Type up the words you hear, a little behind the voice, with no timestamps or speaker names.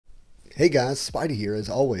Hey guys, Spidey here. As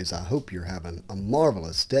always, I hope you're having a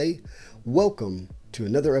marvelous day. Welcome to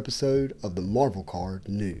another episode of the Marvel Card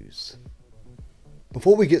News.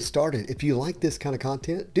 Before we get started, if you like this kind of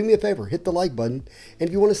content, do me a favor, hit the like button. And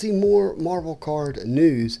if you want to see more Marvel Card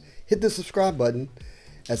News, hit the subscribe button,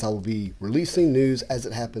 as I will be releasing news as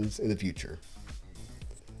it happens in the future.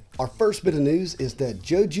 Our first bit of news is that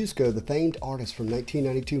Joe Jusko, the famed artist from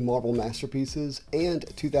 1992 Marvel Masterpieces and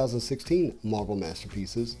 2016 Marvel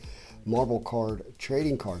Masterpieces, Marvel card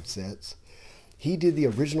trading card sets, he did the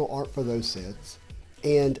original art for those sets,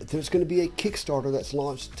 and there's going to be a Kickstarter that's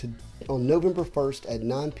launched on November 1st at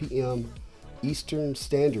 9 p.m. Eastern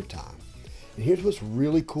Standard Time. And here's what's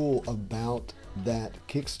really cool about that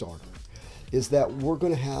Kickstarter is that we're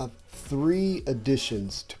going to have 3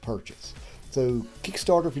 editions to purchase. So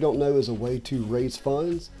Kickstarter, if you don't know, is a way to raise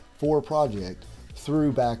funds for a project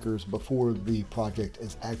through backers before the project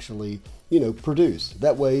is actually, produced.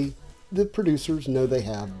 That way the producers know they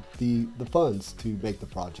have the funds to make the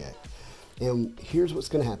project. And here's what's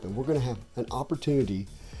going to happen. We're going to have an opportunity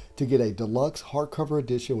to get a deluxe hardcover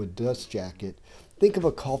edition with dust jacket. Think of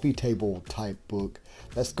a coffee table type book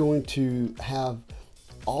that's going to have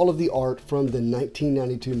all of the art from the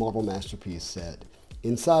 1992 Marvel Masterpiece set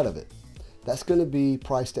inside of it. That's going to be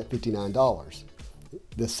priced at $59.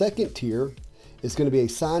 The second tier is going to be a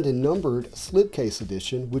signed and numbered slipcase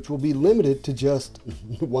edition, which will be limited to just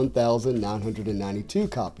 1,992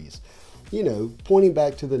 copies. Pointing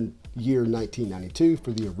back to the year 1992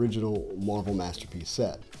 for the original Marvel Masterpiece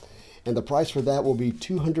set. And the price for that will be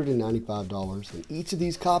 $295, and each of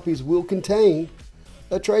these copies will contain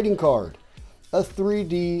a trading card. A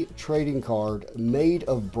 3D trading card made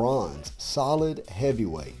of bronze, solid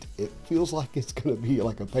heavyweight. It feels like it's going to be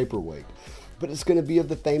like a paperweight, but it's going to be of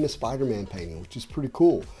the famous Spider-Man painting, which is pretty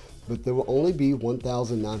cool. But there will only be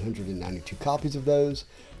 1,992 copies of those,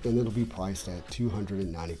 and it'll be priced at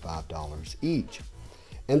 $295 each.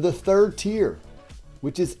 And the third tier,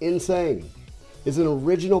 which is insane, is an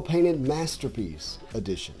original painted masterpiece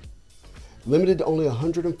edition. Limited to only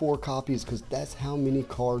 104 copies because that's how many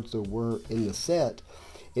cards there were in the set,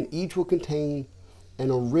 and each will contain an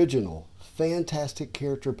original fantastic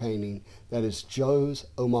character painting that is Joe's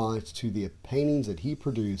homage to the paintings that he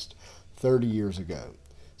produced 30 years ago.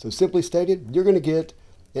 So simply stated, you're going to get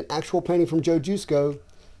an actual painting from Joe Jusko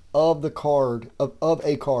of a card from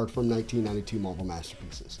 1992 Marvel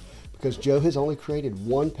Masterpieces, because Joe has only created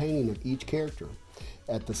one painting of each character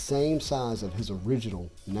at the same size of his original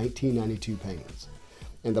 1992 paintings.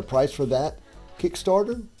 And the price for that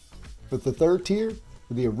Kickstarter, for the third tier,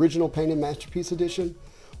 for the original painted masterpiece edition,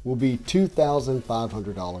 will be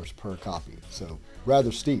 $2,500 per copy. So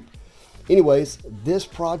rather steep. Anyways, this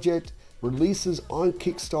project releases on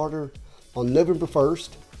Kickstarter on November 1st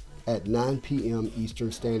at 9 p.m.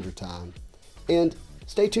 Eastern Standard Time. And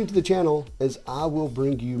stay tuned to the channel, as I will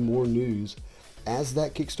bring you more news as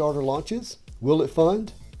that Kickstarter launches. Will it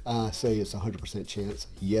fund? I say it's a 100% chance.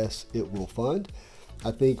 Yes, it will fund.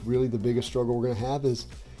 I think really the biggest struggle we're going to have is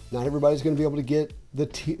not everybody's going to be able to get the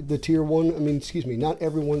tier 1. Not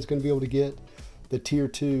everyone's going to be able to get the tier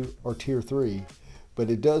 2 or tier 3,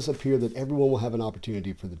 but it does appear that everyone will have an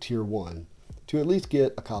opportunity for the tier 1 to at least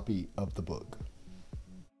get a copy of the book.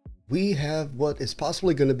 We have what is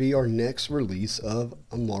possibly going to be our next release of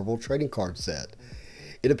a Marvel trading card set.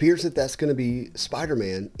 It appears that that's going to be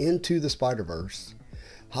Spider-Man Into the Spider-Verse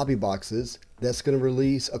hobby boxes that's going to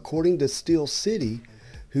release, according to Steel City,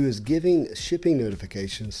 who is giving shipping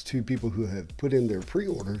notifications to people who have put in their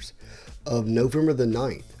pre-orders of November the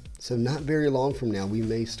 9th. So not very long from now, we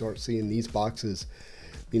may start seeing these boxes,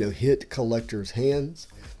 hit collectors' hands.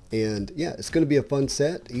 And yeah, it's going to be a fun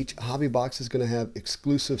set. Each hobby box is going to have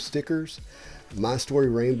exclusive stickers, My Story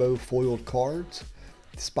Rainbow foiled cards,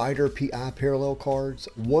 Spider PI parallel cards,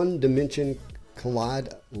 1-dimension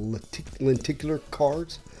collide lenticular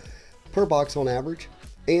cards per box on average,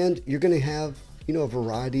 and you're going to have a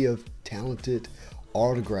variety of talented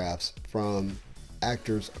autographs from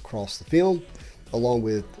actors across the film, along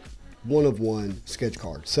with one-of-one sketch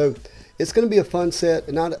cards. So it's going to be a fun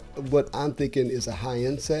set. Not what I'm thinking is a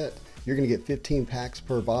high-end set. You're going to get 15 packs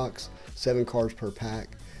per box, 7 cards per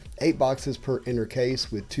pack, 8 boxes per inner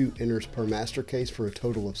case with 2 inners per master case for a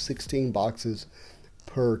total of 16 boxes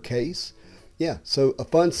per case. Yeah, so a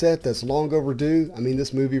fun set that's long overdue. I mean,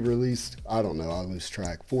 this movie released, I don't know, I lose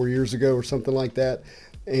track, 4 years ago or something like that.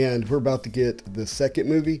 And we're about to get the second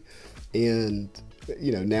movie. And,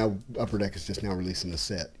 now Upper Deck is just now releasing the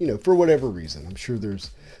set, for whatever reason. I'm sure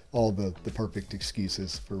there's all the perfect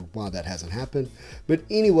excuses for why that hasn't happened. But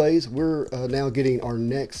anyways, we're now getting our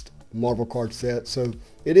next Marvel card set. So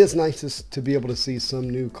it is nice to be able to see some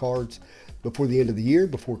new cards before the end of the year,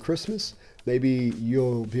 before Christmas. Maybe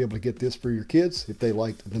you'll be able to get this for your kids if they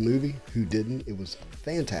liked the movie. Who didn't? It was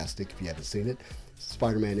fantastic if you haven't seen it.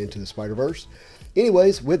 Spider-Man Into the Spider-Verse.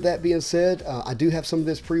 Anyways, with that being said, I do have some of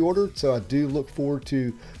this pre-ordered, so I do look forward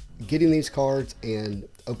to getting these cards and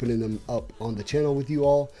opening them up on the channel with you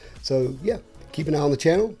all. So yeah, keep an eye on the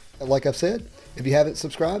channel. Like I've said, if you haven't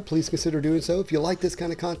subscribed, please consider doing so. If you like this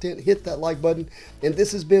kind of content, hit that like button. And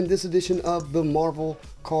this has been this edition of the Marvel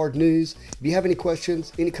Card News. If you have any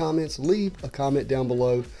questions, any comments, leave a comment down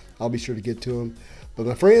below. I'll be sure to get to them. But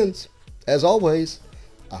my friends, as always,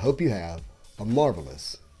 I hope you have a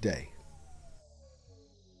marvelous day.